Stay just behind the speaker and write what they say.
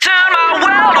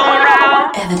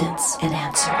Evidence and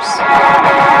Answers.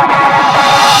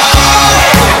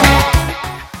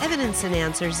 Evidence and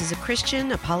Answers is a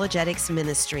Christian apologetics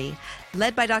ministry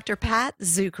led by Dr. Pat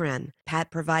Zukeran.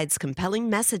 Pat provides compelling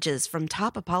messages from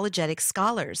top apologetic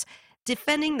scholars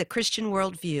defending the Christian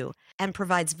worldview and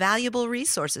provides valuable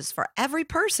resources for every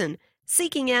person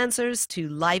seeking answers to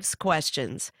life's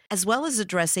questions, as well as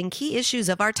addressing key issues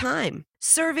of our time.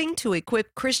 Serving to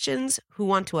equip Christians who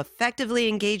want to effectively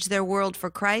engage their world for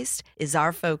Christ is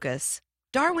our focus.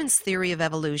 Darwin's theory of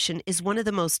evolution is one of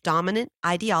the most dominant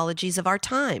ideologies of our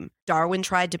time. Darwin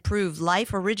tried to prove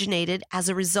life originated as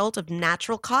a result of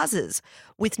natural causes,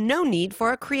 with no need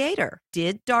for a creator.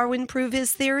 Did Darwin prove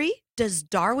his theory? Does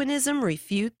Darwinism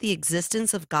refute the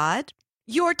existence of God?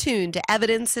 You're tuned to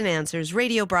Evidence and Answers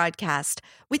radio broadcast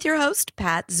with your host,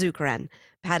 Pat Zukeran.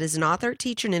 Pat is an author,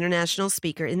 teacher, and international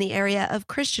speaker in the area of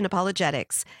Christian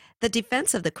apologetics, the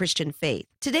defense of the Christian faith.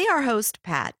 Today, our host,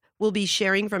 Pat, will be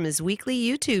sharing from his weekly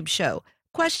YouTube show,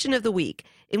 Question of the Week,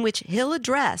 in which he'll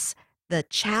address the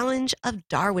challenge of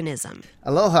Darwinism.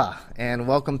 Aloha, and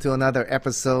welcome to another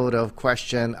episode of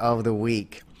Question of the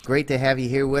Week. Great to have you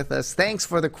here with us. Thanks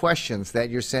for the questions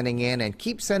that you're sending in, and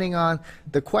keep sending on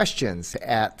the questions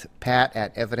at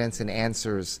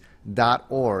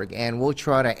pat@evidenceandanswers.org, and we'll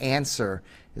try to answer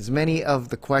as many of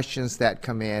the questions that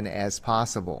come in as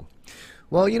possible.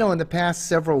 Well, in the past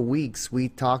several weeks, we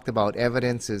talked about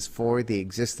evidences for the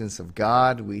existence of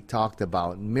God. We talked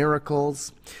about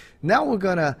miracles. Now we're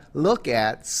going to look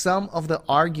at some of the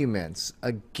arguments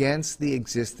against the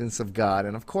existence of God.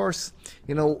 And of course,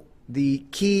 the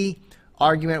key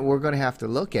argument we're going to have to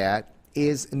look at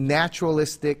is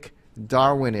naturalistic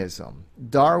Darwinism.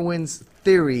 Darwin's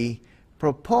theory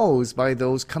proposed by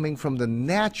those coming from the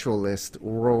naturalist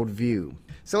worldview.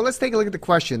 So let's take a look at the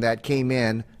question that came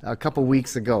in a couple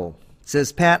weeks ago. It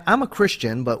says, Pat, I'm a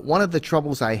Christian, but one of the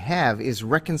troubles I have is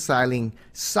reconciling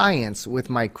science with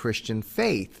my Christian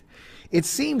faith. It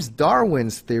seems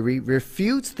Darwin's theory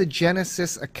refutes the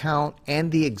Genesis account and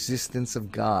the existence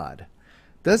of God.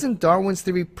 Doesn't Darwin's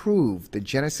theory prove the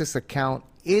Genesis account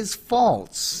is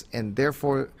false, and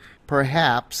therefore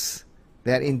perhaps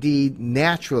that indeed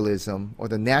naturalism or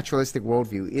the naturalistic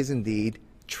worldview is indeed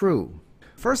true?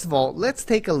 First of all, let's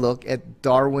take a look at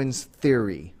Darwin's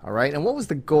theory, all right? And what was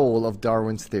the goal of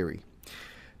Darwin's theory?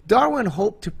 Darwin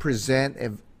hoped to present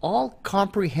an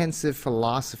all-comprehensive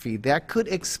philosophy that could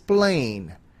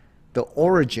explain the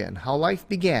origin, how life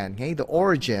began, okay? The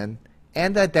origin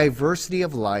and the diversity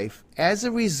of life as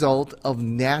a result of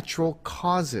natural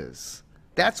causes.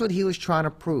 That's what he was trying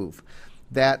to prove,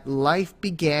 that life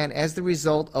began as the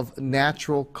result of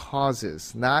natural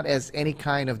causes, not as any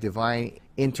kind of divine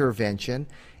intervention.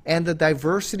 And the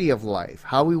diversity of life,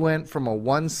 how we went from a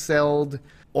one-celled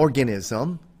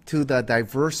organism to the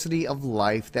diversity of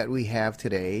life that we have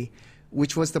today,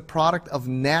 which was the product of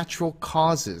natural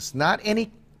causes, not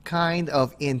any kind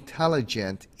of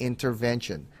intelligent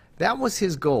intervention. That was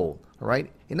his goal, all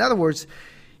right? In other words,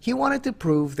 he wanted to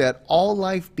prove that all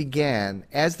life began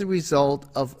as the result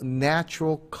of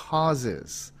natural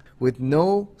causes, with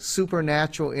no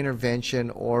supernatural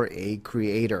intervention or a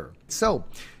creator. So,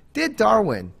 did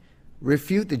Darwin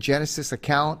refute the Genesis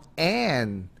account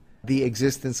and the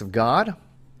existence of God?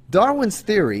 Darwin's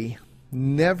theory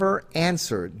never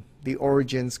answered the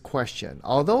origins question,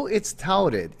 although it's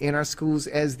touted in our schools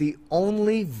as the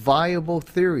only viable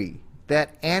theory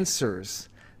that answers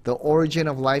the origin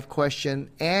of life question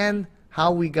and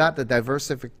how we got the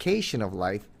diversification of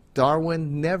life.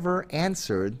 Darwin never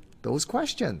answered those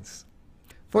questions.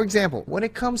 For example, when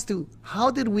it comes to how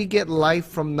did we get life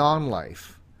from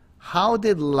non-life? How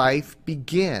did life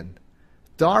begin?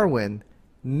 Darwin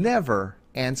never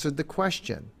answered the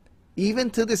question. Even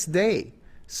to this day,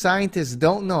 scientists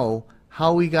don't know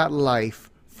how we got life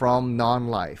from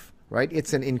non-life, right?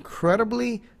 It's an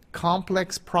incredibly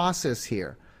complex process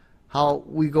here. How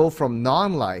we go from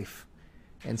non-life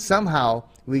and somehow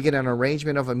we get an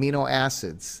arrangement of amino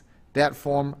acids that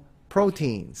form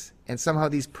proteins, and somehow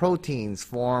these proteins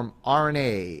form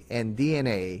RNA and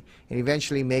DNA and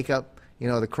eventually make up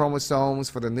the chromosomes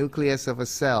for the nucleus of a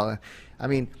cell. I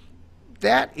mean,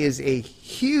 that is a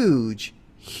huge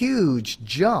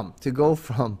jump to go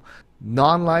from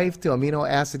non-life to amino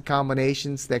acid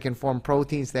combinations that can form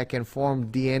proteins that can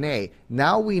form DNA.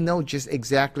 Now we know just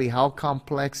exactly how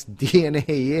complex DNA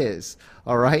is,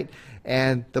 all right?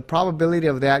 And the probability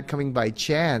of that coming by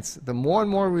chance, the more and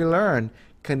more we learn,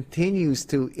 continues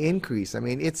to increase. I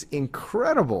mean, it's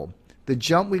incredible, the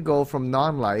jump we go from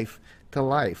non-life to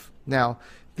life. Now,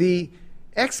 the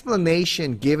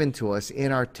explanation given to us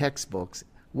in our textbooks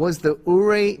was the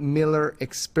Urey-Miller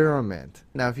experiment.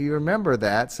 Now, if you remember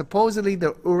that, supposedly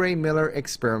the Urey-Miller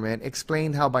experiment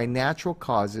explained how by natural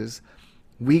causes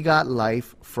we got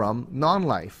life from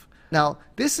non-life. Now,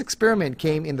 this experiment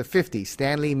came in the 50s.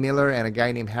 Stanley Miller and a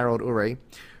guy named Harold Urey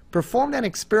performed an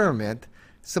experiment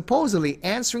supposedly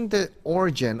answering the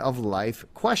origin of life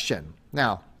question.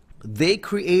 Now, they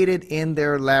created in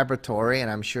their laboratory, and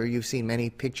I'm sure you've seen many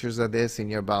pictures of this in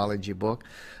your biology book,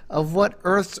 of what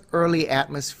Earth's early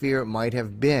atmosphere might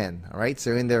have been. All right,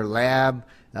 so in their lab,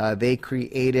 they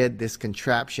created this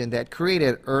contraption that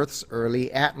created Earth's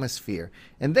early atmosphere.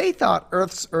 And they thought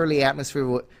Earth's early atmosphere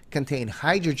would contain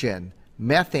hydrogen,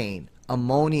 methane,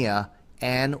 ammonia,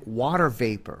 and water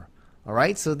vapor. All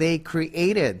right, so they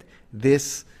created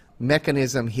this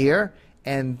mechanism here,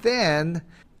 and then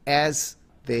as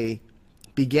they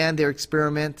began their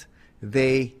experiment,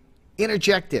 they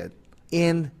interjected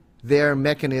in their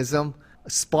mechanism a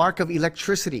spark of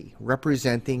electricity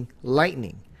representing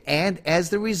lightning. And as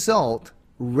the result,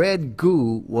 red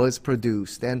goo was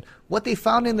produced. And what they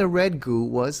found in the red goo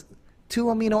was two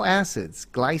amino acids,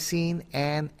 glycine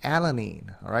and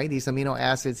alanine. All right, these amino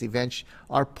acids eventually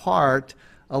are part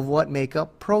of what make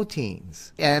up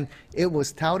proteins. And it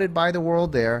was touted by the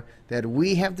world there that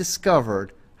we have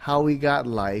discovered how we got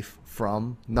life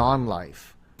from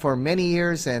non-life. For many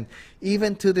years, and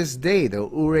even to this day, the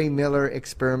Urey-Miller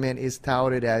experiment is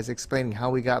touted as explaining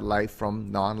how we got life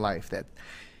from non-life. That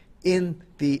in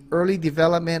the early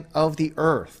development of the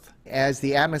Earth, as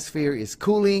the atmosphere is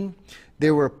cooling,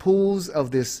 there were pools of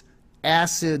this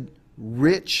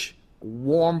acid-rich,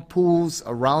 warm pools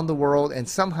around the world, and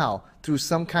somehow, through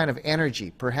some kind of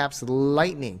energy, perhaps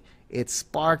lightning, it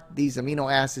sparked these amino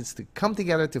acids to come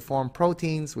together to form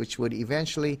proteins, which would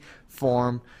eventually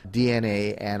form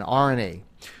DNA and RNA.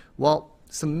 Well,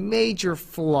 some major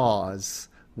flaws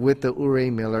with the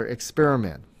Urey-Miller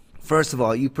experiment. First of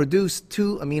all, you produce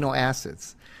two amino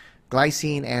acids,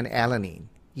 glycine and alanine.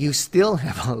 You still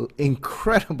have an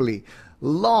incredibly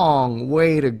long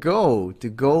way to go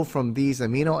from these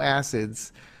amino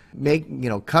acids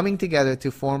coming together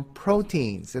to form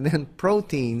proteins, and then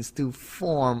proteins to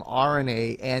form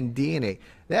RNA and DNA.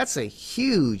 That's a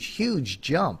huge, huge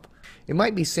jump. It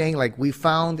might be saying, like, we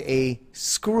found a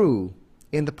screw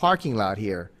in the parking lot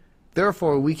here.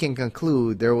 Therefore, we can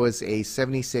conclude there was a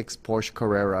 76 Porsche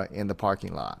Carrera in the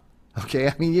parking lot. Okay,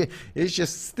 I mean, it's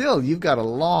just still, you've got a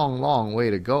long, long way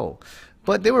to go.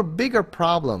 But there were bigger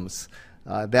problems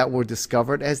that were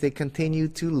discovered as they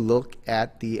continued to look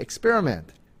at the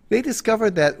experiment. They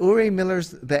discovered that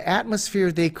the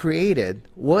atmosphere they created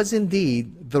was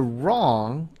indeed the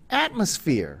wrong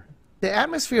atmosphere. The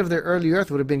atmosphere of the early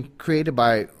Earth would have been created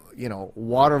by,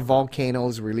 water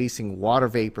volcanoes releasing water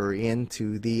vapor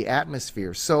into the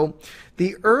atmosphere. So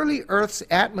the early Earth's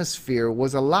atmosphere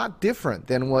was a lot different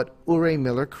than what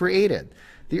Urey-Miller created.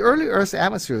 The early Earth's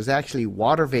atmosphere was actually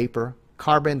water vapor,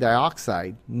 carbon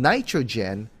dioxide,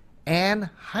 nitrogen, and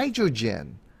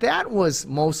hydrogen. That was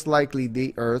most likely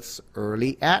the Earth's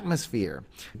early atmosphere.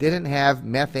 It didn't have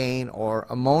methane or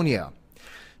ammonia.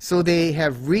 So they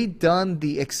have redone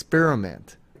the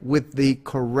experiment with the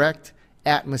correct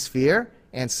atmosphere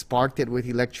and sparked it with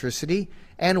electricity.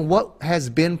 And what has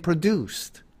been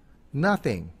produced?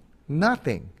 Nothing.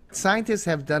 Nothing. Scientists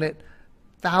have done it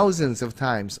thousands of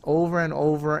times, over and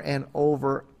over and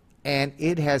over, and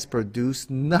it has produced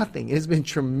nothing. It's been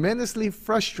tremendously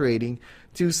frustrating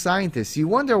to scientists. You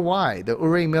wonder why the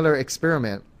Urey-Miller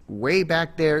experiment, way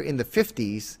back there in the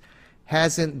 50s,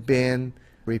 hasn't been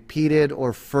repeated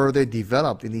or further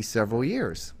developed in these several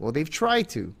years. Well, they've tried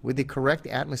to with the correct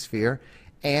atmosphere,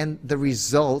 and the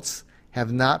results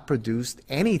have not produced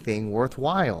anything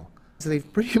worthwhile. So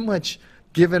they've pretty much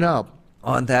given up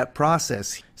on that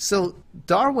process. So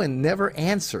Darwin never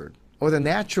answered, or the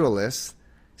naturalists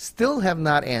still have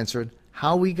not answered,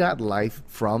 how we got life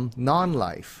from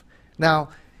non-life. Now,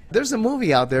 there's a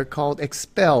movie out there called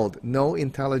Expelled, No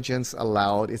Intelligence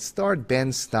Allowed. It starred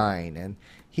Ben Stein, and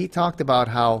he talked about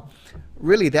how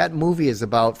really that movie is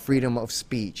about freedom of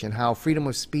speech and how freedom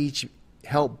of speech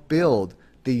helped build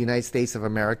the United States of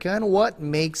America and what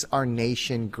makes our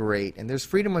nation great. And there's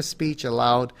freedom of speech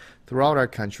allowed throughout our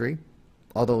country,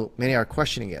 although many are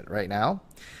questioning it right now.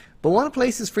 But one of the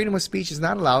places freedom of speech is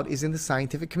not allowed is in the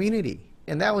scientific community.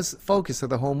 And that was the focus of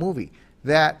the whole movie,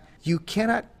 that you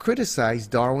cannot criticize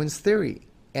Darwin's theory.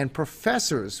 And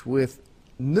professors with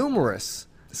numerous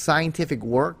scientific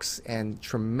works and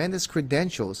tremendous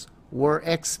credentials were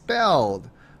expelled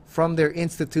from their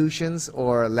institutions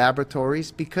or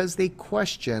laboratories because they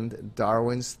questioned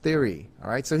Darwin's theory. All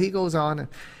right, so he goes on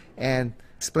and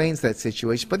explains that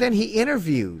situation. But then he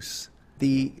interviews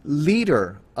the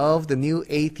leader of the new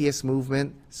atheist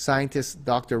movement, scientist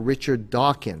Dr. Richard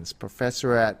Dawkins,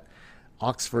 professor at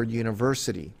Oxford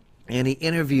University. And he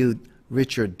interviewed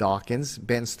Richard Dawkins,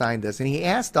 Ben Stein does, and he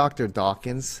asked Dr.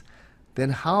 Dawkins, then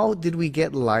how did we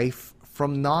get life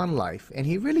from non-life? And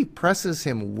he really presses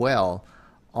him well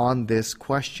on this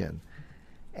question.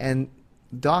 And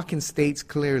Dawkins states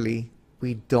clearly,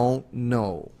 we don't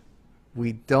know.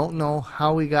 We don't know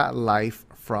how we got life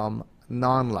from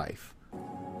non-life.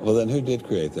 Well, then who did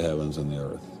create the heavens and the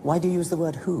earth? Why do you use the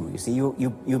word who? You see,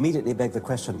 you immediately beg the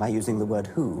question by using the word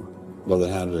who. Well,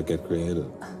 then how did it get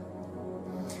created?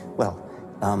 Well,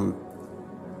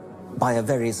 by a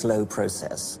very slow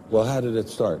process. Well, how did it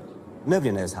start?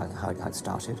 Nobody knows how it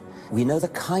started. We know the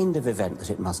kind of event that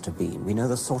it must have been. We know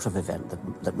the sort of event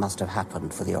that must have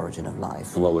happened for the origin of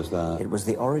life. And what was that? It was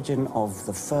the origin of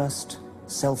the first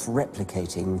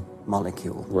self-replicating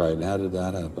molecule. Right, and how did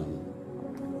that happen?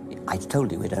 I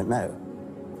told you we don't know.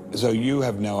 So you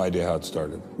have no idea how it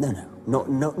started? No,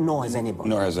 nor has anybody.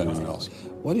 Nor has anyone else.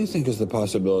 What do you think is the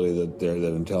possibility that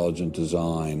intelligent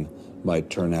design might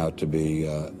turn out to be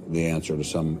the answer to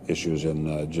some issues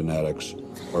in genetics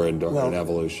or in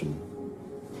evolution?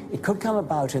 It could come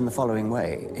about in the following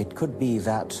way. It could be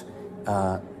that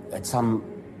at some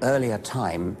earlier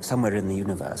time, somewhere in the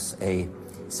universe, a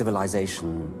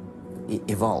civilization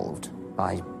evolved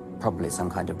by probably some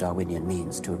kind of Darwinian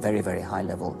means to a very, very high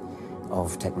level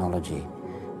of technology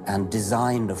and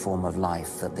designed a form of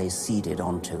life that they seeded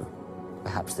onto,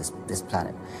 perhaps this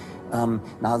planet.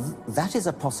 Now, that is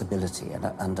a possibility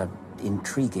and an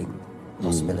intriguing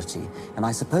possibility. And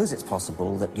I suppose it's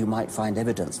possible that you might find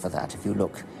evidence for that if you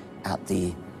look at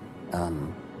the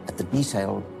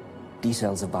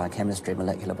details of biochemistry,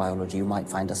 molecular biology. You might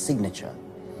find a signature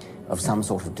of some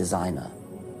sort of designer.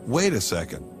 Wait a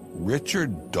second.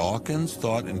 Richard Dawkins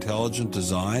thought intelligent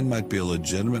design might be a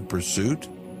legitimate pursuit?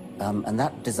 And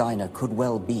that designer could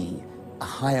well be a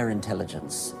higher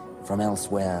intelligence from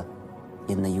elsewhere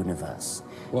in the universe.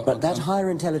 Well, but that higher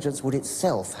intelligence would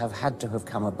itself have had to have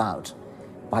come about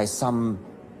by some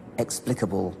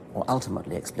explicable or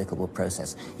ultimately explicable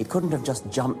process. It couldn't have just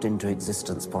jumped into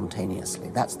existence spontaneously.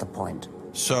 That's the point.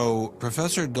 So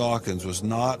Professor Dawkins was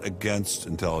not against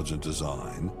intelligent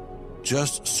design,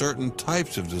 just certain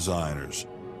types of designers,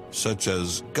 such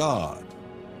as God.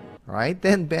 All right,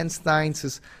 then Ben Stein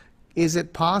says, is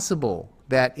it possible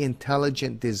that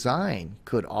intelligent design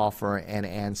could offer an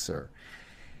answer?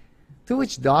 To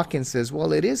which Dawkins says,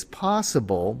 well, it is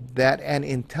possible that an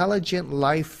intelligent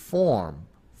life form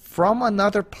from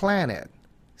another planet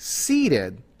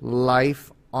seeded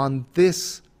life on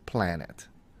this planet.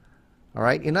 All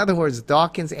right, in other words,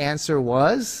 Dawkins' answer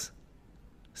was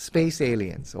space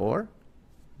aliens or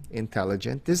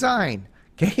intelligent design.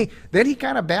 Okay, then he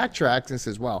kind of backtracks and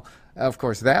says, well, of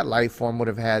course, that life form would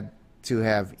have had to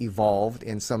have evolved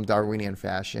in some Darwinian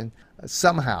fashion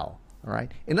somehow. All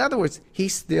right. In other words, he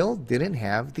still didn't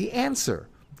have the answer.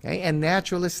 Okay, and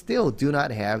naturalists still do not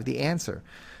have the answer.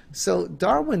 So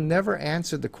Darwin never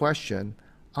answered the question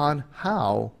on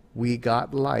how we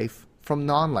got life from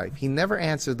non-life. He never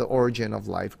answered the origin of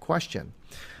life question.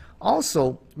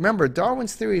 Also, remember,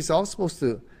 Darwin's theory is also supposed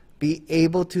to be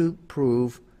able to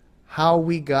prove how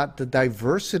we got the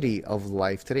diversity of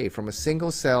life today from a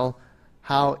single cell,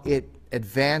 how it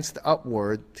advanced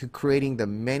upward to creating the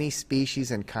many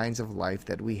species and kinds of life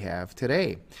that we have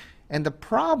today. And the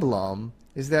problem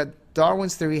is that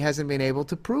Darwin's theory hasn't been able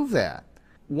to prove that.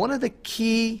 One of the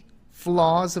key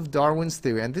flaws of Darwin's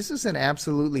theory, and this is an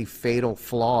absolutely fatal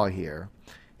flaw here,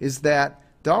 is that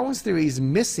Darwin's theory is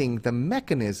missing the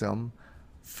mechanism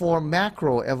for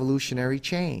macroevolutionary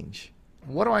change.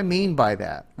 What do I mean by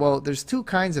that? Well, there's two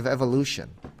kinds of evolution.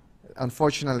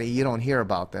 Unfortunately, you don't hear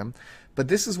about them, but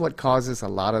this is what causes a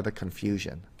lot of the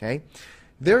confusion. Okay?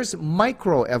 There's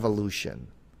microevolution,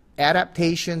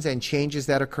 adaptations and changes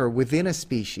that occur within a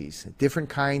species, different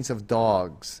kinds of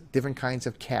dogs, different kinds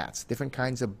of cats, different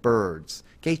kinds of birds.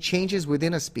 Okay? Changes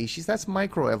within a species, that's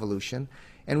microevolution,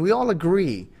 and we all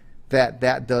agree that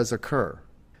that does occur.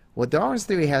 What Darwin's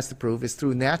theory has to prove is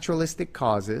through naturalistic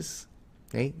causes,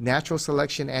 okay, natural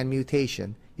selection and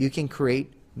mutation, you can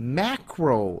create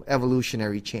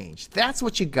macroevolutionary change. That's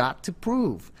what you got to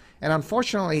prove. And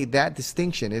unfortunately, that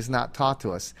distinction is not taught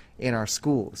to us in our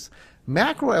schools.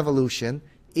 Macroevolution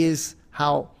is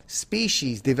how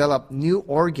species develop new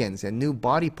organs and new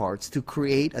body parts to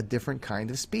create a different kind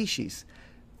of species.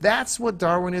 That's what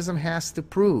Darwinism has to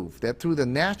prove, that through the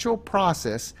natural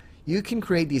process, you can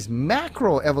create these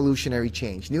macroevolutionary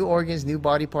change, new organs, new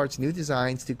body parts, new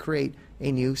designs to create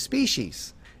a new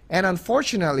species. And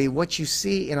unfortunately, what you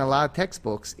see in a lot of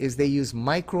textbooks is they use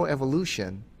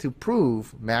microevolution to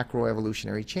prove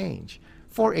macroevolutionary change.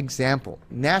 For example,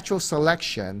 natural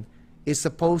selection is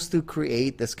supposed to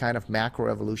create this kind of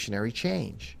macroevolutionary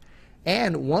change.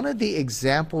 And one of the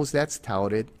examples that's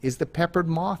touted is the peppered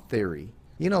moth theory.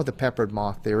 You know the peppered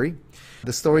moth theory.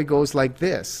 The story goes like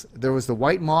this. There was the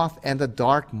white moth and the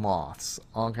dark moths,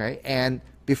 okay? And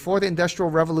before the Industrial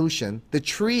Revolution, the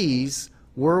trees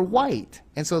were white.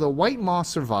 And so the white moths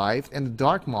survived and the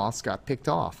dark moths got picked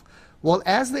off. Well,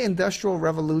 as the Industrial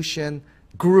Revolution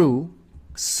grew,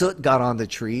 soot got on the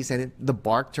trees and the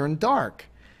bark turned dark.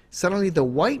 Suddenly the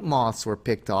white moths were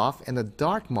picked off and the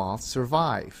dark moths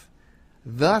survived,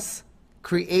 thus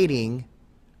creating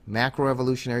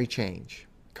macroevolutionary change.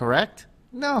 Correct?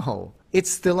 No. It's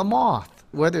still a moth,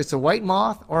 whether it's a white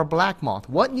moth or a black moth.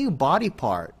 What new body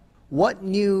part, what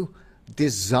new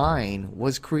design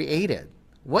was created?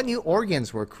 What new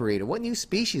organs were created? What new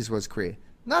species was created?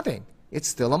 Nothing. It's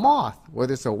still a moth,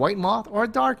 whether it's a white moth or a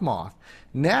dark moth.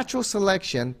 Natural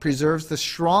selection preserves the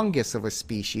strongest of a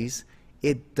species.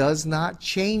 It does not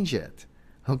change it.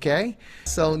 Okay?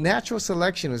 So natural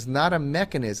selection is not a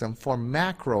mechanism for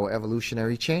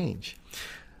macroevolutionary change.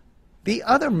 The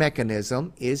other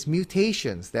mechanism is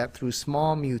mutations, that through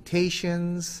small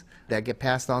mutations that get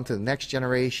passed on to the next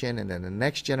generation, and then the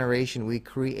next generation we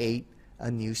create a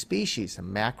new species, a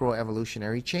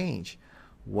macroevolutionary change.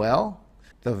 Well,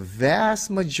 the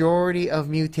vast majority of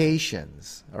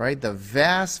mutations, all right, the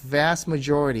vast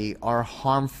majority are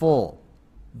harmful.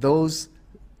 Those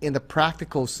in the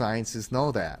practical sciences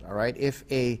know that, all right? If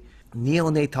a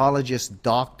neonatologist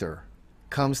doctor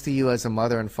comes to you as a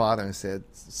mother and father and said,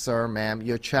 "Sir, ma'am,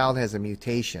 your child has a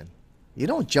mutation," you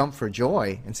don't jump for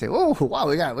joy and say, "Oh, wow,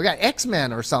 we got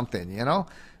X-Men or something," you know?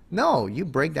 No, you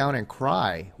break down and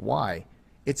cry. Why?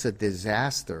 It's a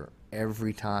disaster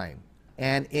every time.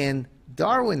 And in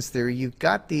Darwin's theory, you've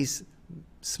got these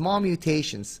small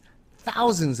mutations,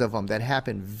 thousands of them that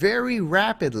happen very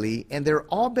rapidly, and they're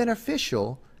all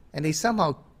beneficial, and they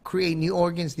somehow create new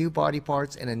organs, new body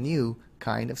parts, and a new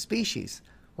kind of species.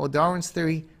 Well, Darwin's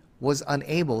theory was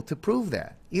unable to prove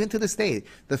that. Even to this day,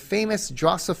 the famous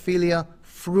Drosophila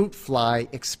fruit fly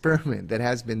experiment that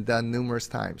has been done numerous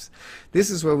times. This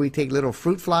is where we take little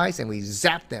fruit flies and we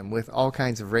zap them with all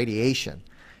kinds of radiation.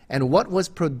 And what was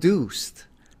produced?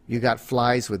 You got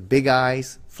flies with big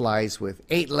eyes, flies with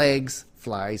 8 legs,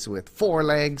 flies with 4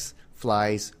 legs,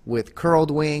 flies with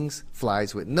curled wings,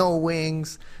 flies with no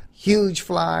wings, huge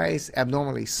flies,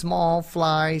 abnormally small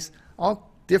flies,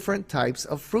 all different types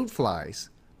of fruit flies.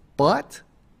 But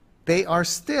they are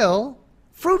still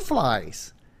fruit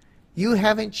flies. You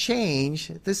haven't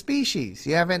changed the species.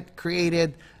 You haven't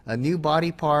created new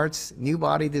body parts, new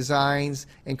body designs,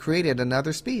 and created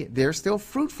another species. They're still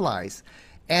fruit flies.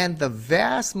 And the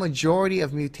vast majority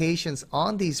of mutations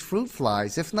on these fruit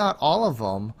flies, if not all of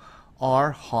them,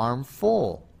 are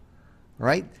harmful,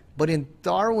 right? But in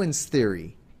Darwin's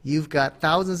theory, you've got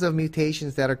thousands of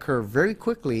mutations that occur very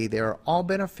quickly. They are all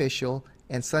beneficial,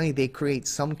 and suddenly they create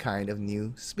some kind of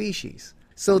new species.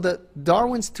 So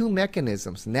Darwin's two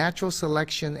mechanisms, natural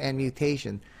selection and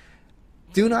mutation,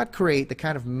 do not create the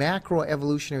kind of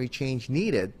macroevolutionary change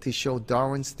needed to show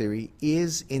Darwin's theory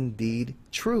is indeed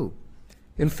true.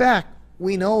 In fact,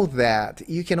 we know that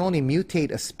you can only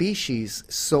mutate a species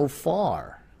so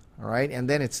far, all right, and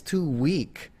then it's too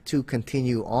weak to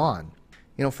continue on.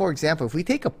 You know, for example, if we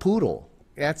take a poodle,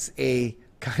 that's a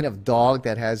kind of dog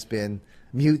that has been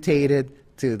mutated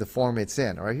to the form it's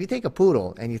in. Or if you take a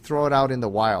poodle and you throw it out in the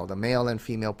wild, a male and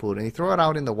female poodle, and you throw it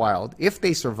out in the wild, if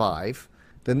they survive,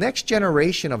 the next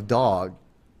generation of dog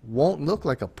won't look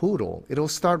like a poodle. It'll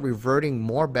start reverting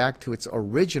more back to its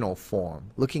original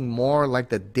form, looking more like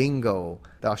the dingo,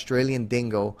 the Australian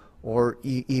dingo, or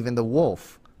even the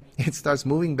wolf. It starts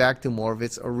moving back to more of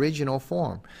its original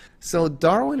form. So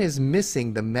Darwin is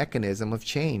missing the mechanism of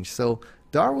change. So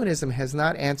Darwinism has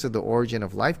not answered the origin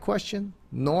of life question,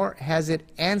 nor has it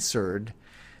answered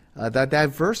the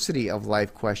diversity of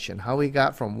life question, how we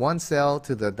got from one cell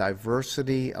to the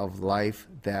diversity of life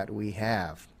that we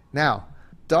have. Now,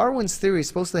 Darwin's theory is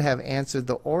supposed to have answered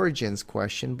the origins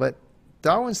question, but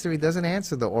Darwin's theory doesn't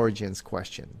answer the origins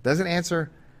question. Doesn't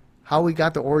answer how we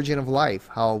got the origin of life,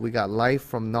 how we got life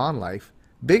from non-life.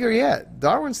 Bigger yet,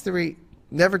 Darwin's theory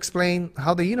never explained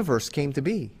how the universe came to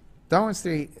be. Darwin's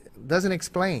theory doesn't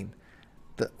explain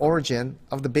the origin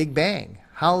of the Big Bang,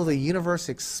 how the universe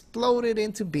exploded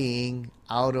into being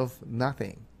out of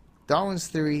nothing. Darwin's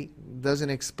theory doesn't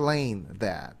explain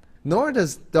that. Nor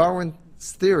does Darwin's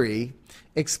theory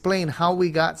explain how we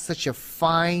got such a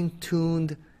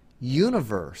fine-tuned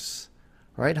universe,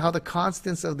 right? How the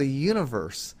constants of the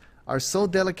universe are so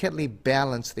delicately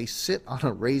balanced, they sit on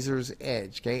a razor's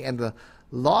edge, okay? And the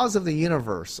laws of the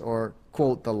universe, or,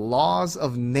 quote, the laws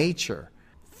of nature,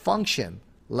 function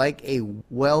like a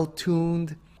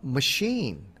well-tuned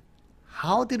machine.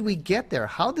 How did we get there?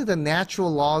 How did the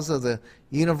natural laws of the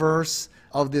universe,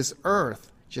 of this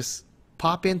earth, just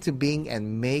pop into being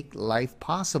and make life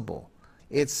possible?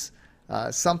 It's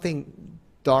something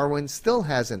Darwin still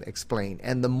hasn't explained.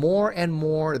 And the more and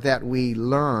more that we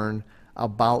learn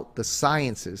about the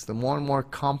sciences, the more and more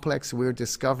complex we're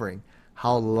discovering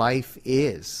how life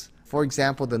is. For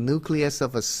example, the nucleus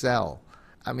of a cell.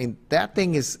 I mean, that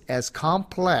thing is as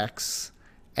complex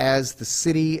as the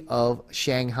city of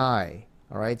Shanghai.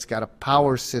 All right, it's got a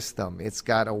power system, it's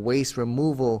got a waste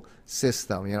removal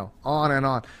system, on and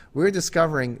on. We're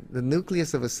discovering the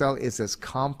nucleus of a cell is as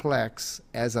complex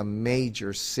as a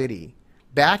major city.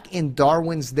 Back in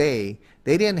Darwin's day,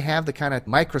 they didn't have the kind of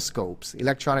microscopes,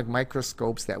 electronic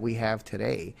microscopes that we have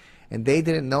today. And they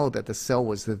didn't know that the cell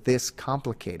was this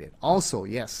complicated. Also,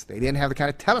 yes, they didn't have the kind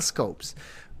of telescopes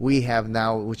we have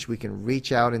now, which we can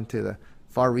reach out into the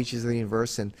far reaches of the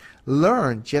universe and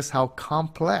learn just how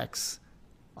complex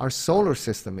our solar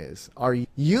system is, our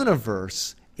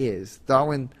universe is.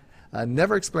 Darwin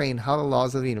never explained how the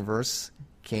laws of the universe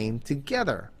came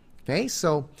together. Okay,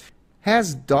 so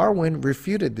has Darwin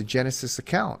refuted the Genesis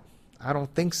account? I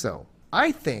don't think so.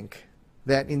 I think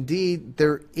that indeed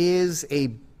there is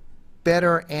a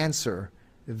better answer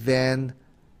than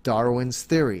Darwin's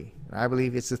theory. I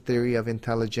believe it's the theory of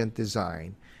intelligent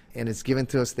design, and it's given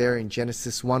to us there in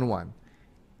Genesis 1:1.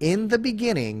 In the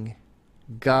beginning,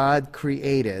 God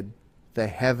created the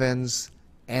heavens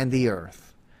and the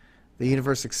earth. The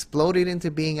universe exploded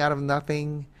into being out of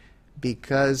nothing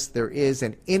because there is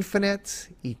an infinite,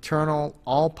 eternal,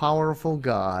 all-powerful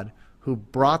God who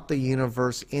brought the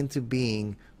universe into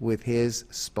being with his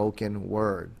spoken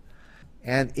word.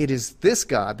 And it is this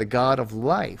God, the God of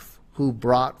life, who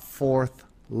brought forth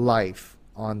life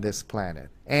on this planet.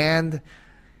 And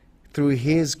through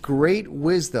his great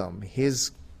wisdom,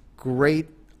 his great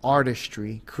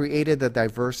artistry, created the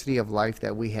diversity of life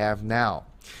that we have now.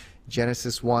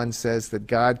 Genesis 1 says that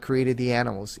God created the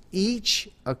animals, each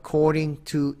according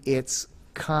to its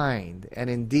kind. And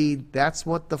indeed, that's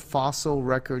what the fossil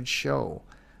records show.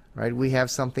 Right? We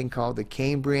have something called the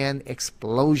Cambrian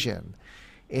explosion,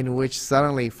 in which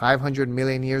suddenly 500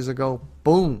 million years ago,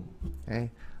 boom, okay,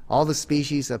 all the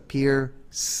species appear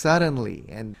suddenly,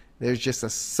 and there's just a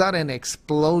sudden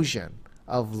explosion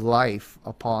of life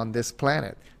upon this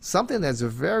planet. Something that's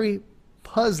very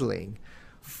puzzling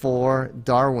for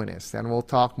Darwinists, and we'll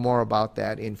talk more about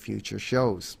that in future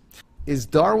shows. Is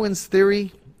Darwin's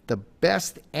theory the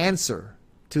best answer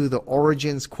to the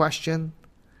origins question?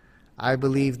 I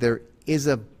believe there is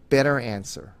a better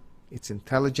answer. It's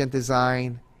intelligent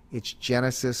design. It's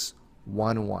Genesis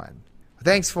 1:1.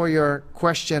 Thanks for your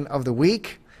question of the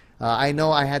week. I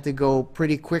know I had to go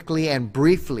pretty quickly and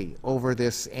briefly over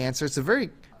this answer. It's a very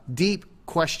deep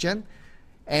question.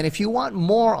 And if you want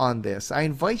more on this, I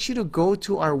invite you to go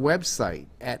to our website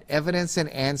at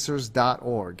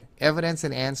evidenceandanswers.org,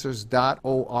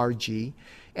 evidenceandanswers.org,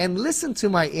 and listen to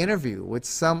my interview with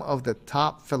some of the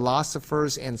top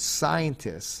philosophers and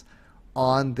scientists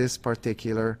on this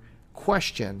particular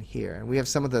question here. And we have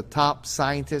some of the top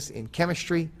scientists in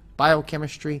chemistry,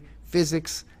 biochemistry,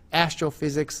 physics,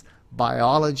 astrophysics,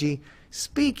 biology,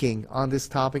 speaking on this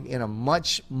topic in a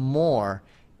much more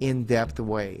in-depth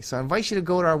way. So I invite you to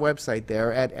go to our website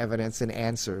there at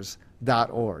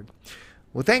evidenceandanswers.org.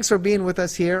 Well, thanks for being with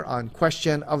us here on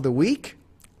Question of the Week.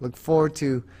 Look forward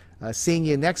to seeing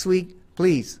you next week.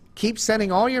 Please keep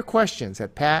sending all your questions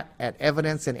at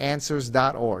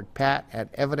pat@evidenceandanswers.org,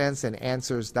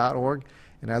 pat@evidenceandanswers.org,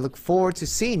 and I look forward to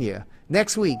seeing you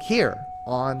next week here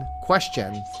on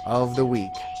Question of the Week.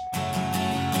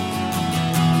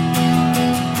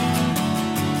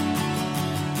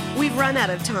 We've run out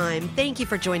of time. Thank you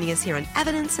for joining us here on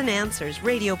Evidence and Answers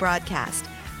radio broadcast.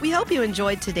 We hope you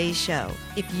enjoyed today's show.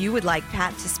 If you would like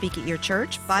Pat to speak at your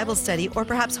church, Bible study, or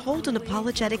perhaps hold an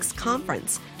apologetics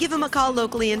conference, give him a call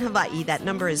locally in Hawaii. That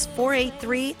number is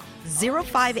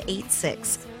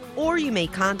 483-0586. Or you may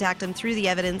contact him through the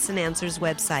Evidence and Answers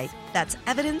website. That's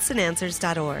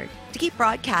evidenceandanswers.org. To keep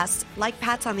broadcasts like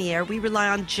Pat's on the air, we rely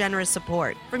on generous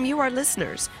support from you, our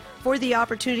listeners. For the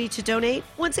opportunity to donate,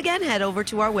 once again, head over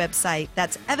to our website.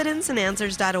 That's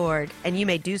evidenceandanswers.org, and you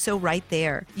may do so right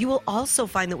there. You will also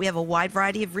find that we have a wide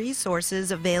variety of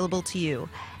resources available to you.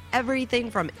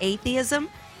 Everything from atheism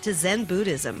to Zen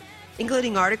Buddhism,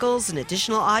 including articles and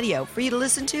additional audio for you to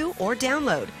listen to or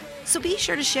download. So be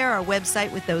sure to share our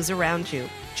website with those around you.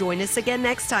 Join us again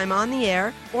next time on the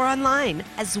air or online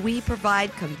as we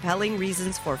provide compelling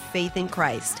reasons for faith in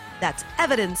Christ. That's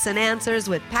Evidence and Answers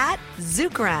with Pat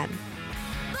Zukeran.